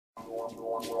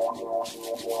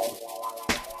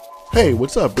Hey,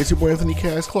 what's up? It's your boy Anthony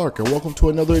Cass Clark, and welcome to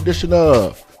another edition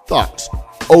of Thoughts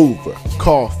Over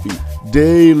Coffee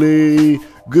Daily.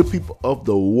 Good people of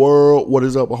the world, what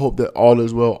is up? I hope that all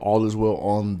is well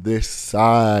on this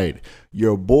side.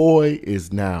 Your boy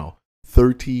is now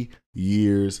 30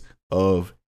 years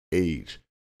of age.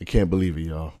 I can't believe it,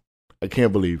 y'all. I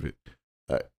can't believe it.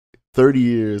 30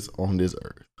 years on this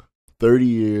earth. 30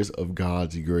 years of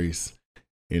God's grace,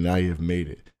 and I have made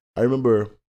it. I remember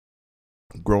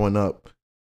growing up,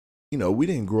 we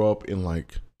didn't grow up in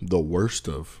like the worst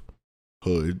of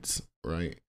hoods,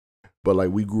 right? But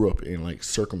like we grew up in like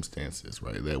circumstances,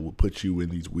 right, that would put you in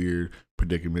these weird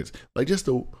predicaments, like just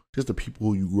the people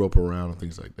who you grew up around and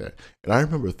things like that. And I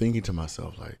remember thinking to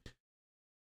myself, like,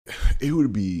 it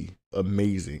would be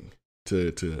amazing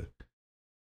to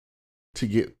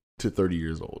get to 30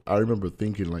 years old. I remember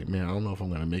thinking, like, man, I don't know if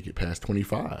I'm gonna make it past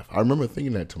 25. I remember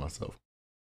thinking that to myself.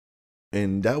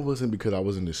 And that wasn't because I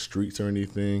was in the streets or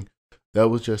anything. That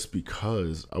was just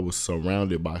because I was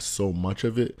surrounded by so much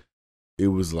of it. It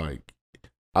was like,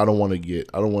 I don't want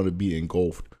to be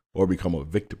engulfed or become a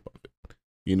victim of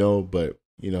it, but,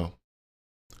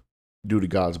 due to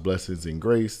God's blessings and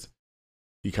grace,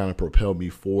 he kind of propelled me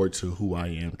forward to who I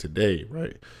am today,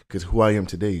 right? Because who I am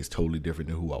today is totally different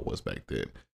than who I was back then.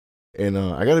 And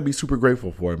I got to be super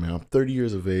grateful for it, man. I'm 30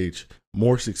 years of age,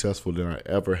 more successful than I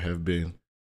ever have been.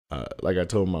 Like I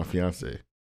told my fiance,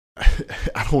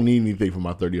 I don't need anything for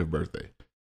my 30th birthday.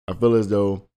 I feel as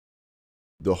though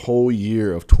the whole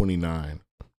year of 29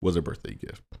 was a birthday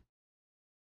gift.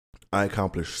 I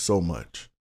accomplished so much.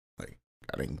 Like,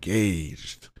 got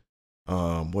engaged.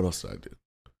 What else did I do?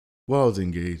 Well, I was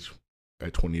engaged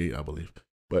at 28, I believe.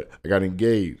 But I got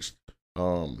engaged.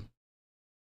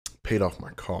 Paid off my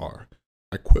car.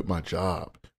 I quit my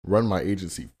job. Run my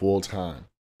agency full time.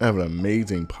 I have an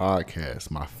amazing podcast.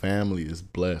 My family is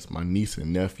blessed. My niece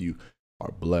and nephew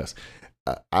are blessed.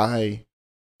 I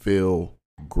feel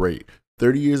great.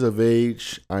 30 years of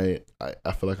age, I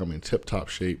feel like I'm in tip-top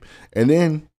shape. And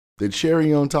then the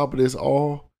cherry on top of this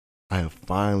all, I have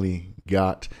finally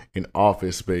got an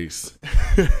office space.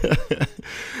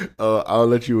 I'll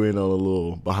let you in on a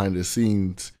little behind the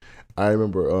scenes. I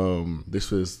remember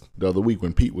this was the other week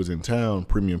when Pete was in town,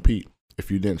 Premium Pete.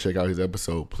 If you didn't check out his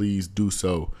episode, please do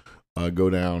so. Go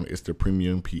down. It's the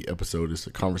Premium Pete episode. It's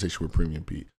a conversation with Premium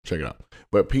Pete. Check it out.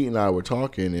 But Pete and I were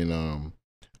talking, and I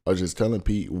was just telling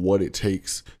Pete what it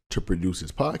takes to produce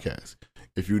his podcast.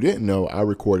 If you didn't know, I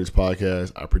record his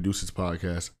podcast, I produce his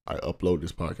podcast, I upload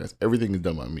this podcast. Everything is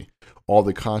done by me. All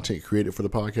the content created for the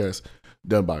podcast,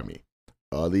 done by me.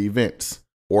 The events,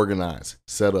 organized,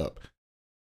 set up,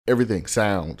 everything,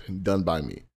 sound, done by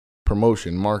me.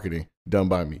 Promotion, marketing, done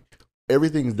by me.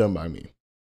 Everything's done by me.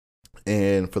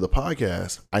 And for the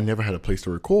podcast, I never had a place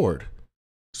to record.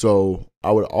 So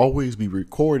I would always be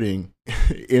recording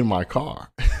in my car.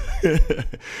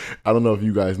 I don't know if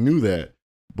you guys knew that,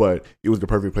 but it was the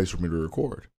perfect place for me to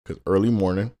record. Because early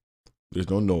morning, there's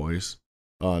no noise,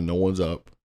 no one's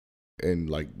up, and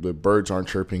like the birds aren't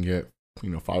chirping yet.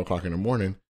 5 o'clock in the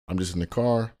morning, I'm just in the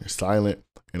car, it's silent,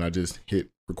 and I just hit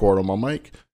record on my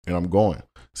mic, and I'm going.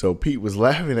 So Pete was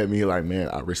laughing at me like, man,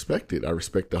 I respect it. I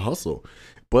respect the hustle.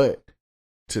 But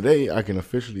today I can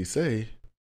officially say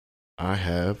I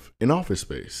have an office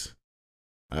space.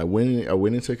 I went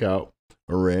and took out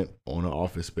a rent on an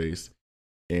office space,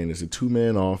 and it's a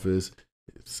 2-man office.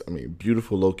 It's,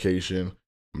 beautiful location.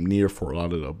 I'm near Fort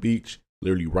Lauderdale Beach,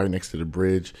 literally right next to the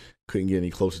bridge. Couldn't get any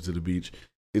closer to the beach.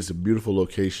 It's a beautiful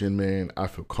location, man. I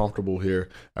feel comfortable here.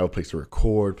 I have a place to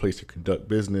record, place to conduct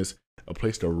business, a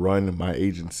place to run my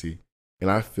agency. And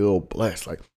I feel blessed.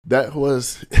 Like that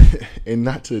was, and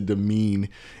not to demean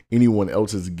anyone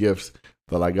else's gifts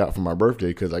that I got for my birthday,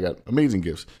 because I got amazing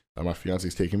gifts. My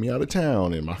fiance's taking me out of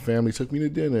town, and my family took me to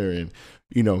dinner, and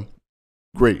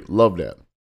great, love that.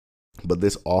 But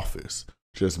this office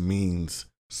just means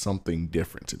something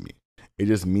different to me. It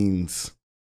just means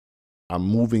I'm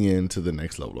moving into the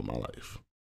next level of my life.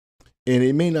 And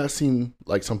it may not seem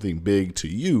like something big to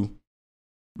you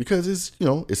because it's,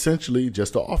 essentially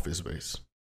just an office space.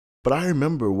 But I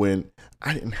remember when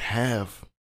I didn't have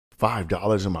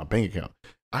 $5 in my bank account.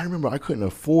 I remember I couldn't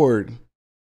afford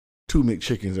 2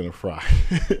 McChickens and a fry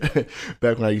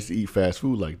back when I used to eat fast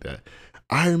food like that.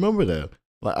 I remember that.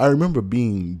 Like, I remember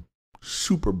being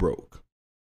super broke.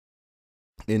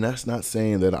 And that's not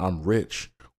saying that I'm rich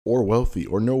or wealthy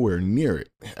or nowhere near it,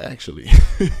 actually.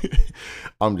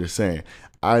 I'm just saying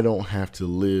I don't have to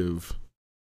live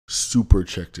super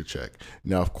check to check.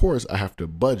 Now, of course, I have to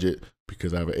budget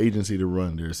because I have an agency to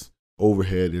run. There's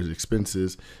overhead, there's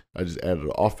expenses. I just added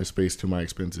an office space to my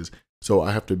expenses. So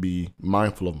I have to be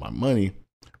mindful of my money,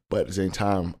 but at the same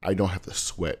time, I don't have to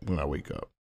sweat when I wake up.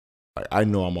 I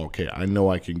know I'm okay. I know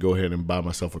I can go ahead and buy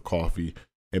myself a coffee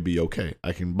and be okay.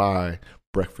 I can buy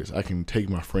breakfast. I can take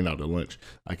my friend out to lunch.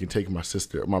 I can take my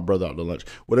sister, my brother out to lunch,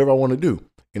 whatever I want to do,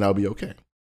 and I'll be okay.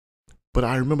 But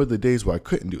I remember the days where I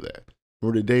couldn't do that.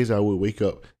 Remember the days I would wake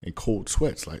up in cold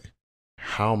sweats, like,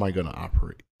 how am I going to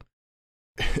operate?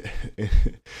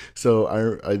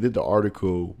 So I did the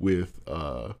article with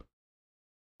the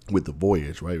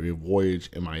Voyage, right? We have Voyage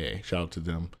MIA. Shout out to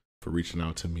them for reaching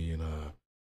out to me and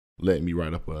letting me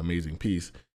write up an amazing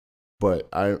piece. But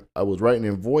I was writing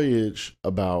in Voyage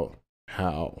about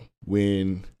how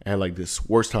when I had like this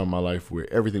worst time in my life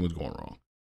where everything was going wrong,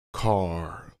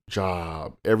 car,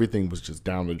 job, everything was just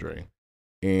down the drain.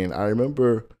 And I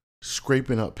remember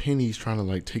scraping up pennies trying to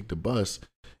like take the bus,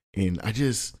 and I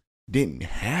just didn't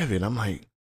have it. I'm like,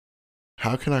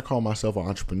 how can I call myself an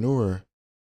entrepreneur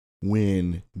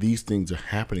when these things are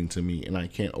happening to me and I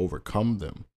can't overcome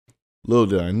them? Little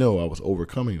did I know I was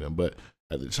overcoming them, but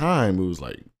at the time it was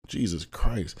like, Jesus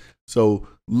Christ. So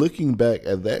looking back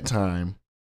at that time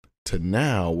to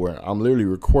now, where I'm literally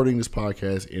recording this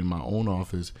podcast in my own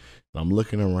office, and I'm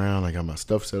looking around, I got my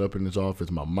stuff set up in this office,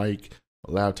 my mic,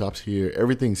 my laptop's here,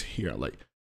 everything's here. Like,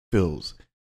 feels,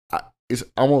 I'm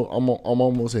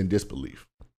almost in disbelief.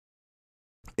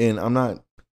 And I'm not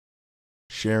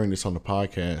sharing this on the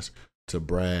podcast to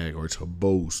brag or to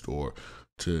boast or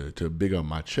to big up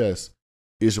my chest.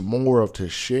 It's more of to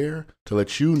share, to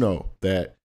let you know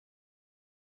that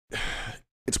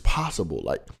it's possible.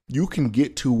 Like, you can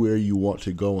get to where you want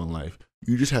to go in life.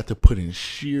 You just have to put in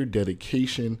sheer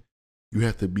dedication. You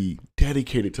have to be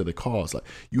dedicated to the cause. Like,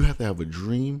 you have to have a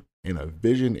dream and a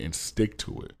vision and stick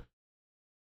to it.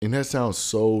 And that sounds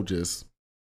so just,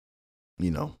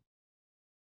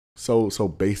 so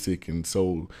basic and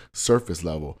so surface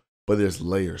level, but there's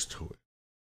layers to it.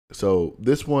 So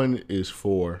this one is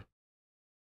for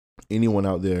anyone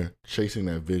out there chasing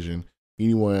that vision,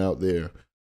 anyone out there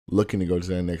looking to go to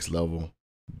that next level.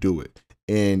 Do it.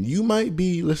 And you might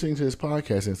be listening to this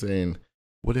podcast and saying,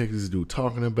 what the heck is this dude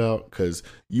talking about? Because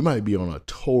you might be on a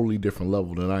totally different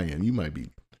level than I am. You might be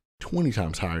 20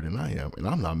 times higher than I am, and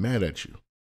I'm not mad at you.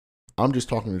 I'm just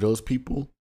talking to those people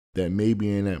that may be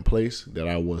in that place that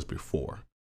I was before,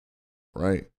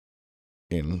 right?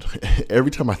 And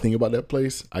every time I think about that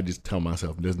place, I just tell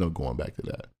myself, there's no going back to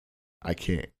that. I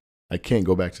can't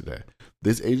go back to that.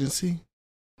 This agency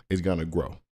is going to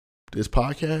grow. This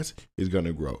podcast is going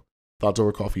to grow. Thoughts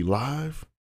Over Coffee Live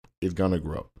is going to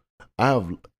grow.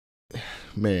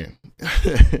 Man,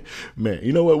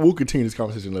 you know what? We'll continue this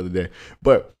conversation another day.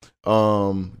 But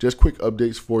just quick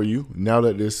updates for you. Now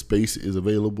that this space is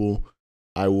available,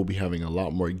 I will be having a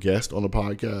lot more guests on the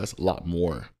podcast, a lot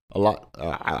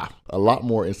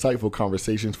more insightful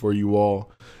conversations for you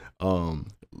all.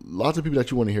 Lots of people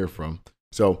that you want to hear from.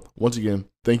 So once again,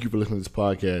 thank you for listening to this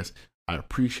podcast. I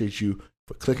appreciate you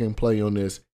for clicking play on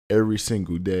this every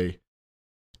single day.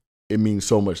 It means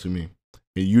so much to me.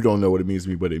 And you don't know what it means to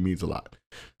me, but it means a lot.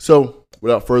 So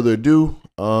without further ado,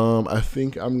 I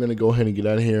think I'm going to go ahead and get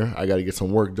out of here. I got to get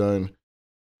some work done.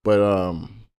 But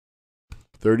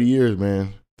 30 years,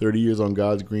 man. 30 years on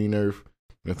God's green earth.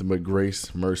 Nothing but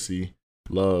grace, mercy,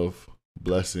 love,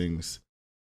 blessings.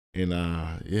 And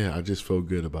I just feel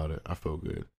good about it. I feel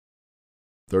good.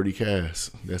 30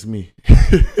 casts. That's me.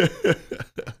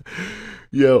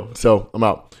 Yo, so I'm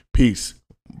out. Peace.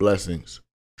 Blessings.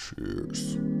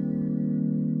 Cheers.